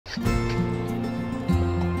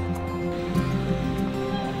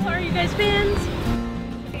you guys fans?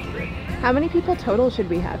 How many people total should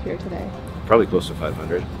we have here today? Probably close to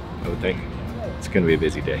 500, I would think. It's going to be a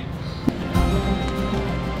busy day.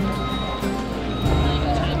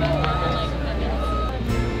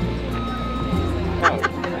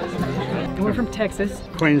 We're from Texas.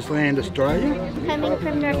 Queensland, Australia. Coming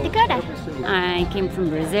from North Dakota. I came from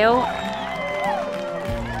Brazil.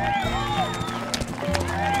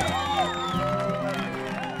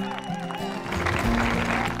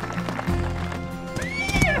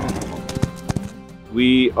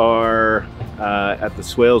 We are at the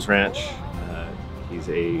Swales Ranch. He's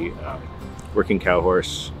a working cow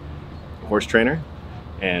horse trainer,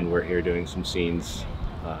 and we're here doing some scenes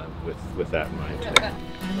with that in mind today.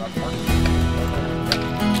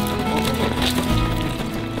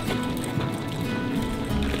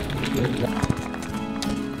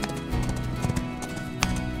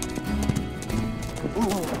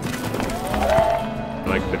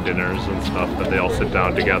 Like the dinners and stuff that they all sit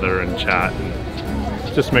down together and chat, and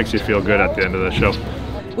it just makes you feel good at the end of the show.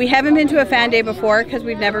 We haven't been to a fan day before because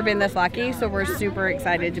we've never been this lucky, so we're super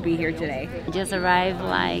excited to be here today. I just arrived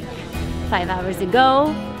like 5 hours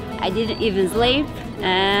ago. I didn't even sleep.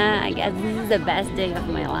 I guess this is the best day of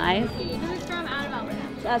my life. Who's from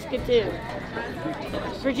Saskatoon?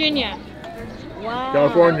 Virginia. Wow.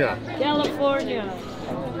 California. California.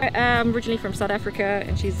 I'm originally from South Africa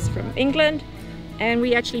and she's from England, and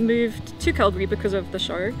we actually moved to Calgary because of the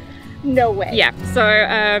show. No way. Yeah, so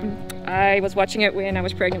I was watching it when I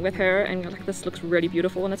was pregnant with her and like, this looks really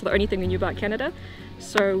beautiful, and it's the only thing we knew about Canada,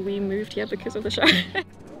 so we moved here because of the show.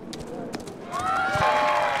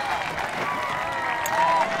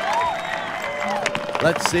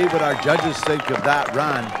 Let's see what our judges think of that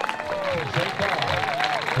run.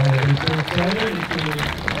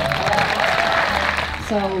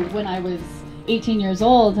 So when I was 18 years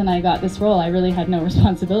old and I got this role, I really had no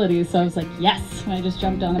responsibilities. So I was like, yes, and I just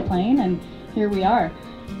jumped on a plane and here we are.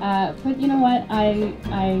 But you know what? I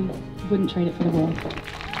wouldn't trade it for the world.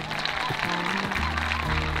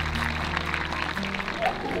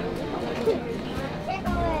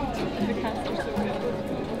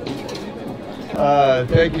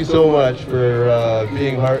 Thank you so much for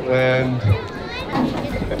being Heartland.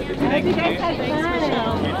 Thank you guys had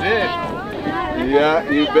fun. You did. Yeah,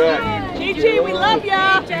 you bet. GG, we love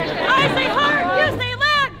ya. I say heart, you say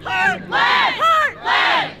land. Heartland!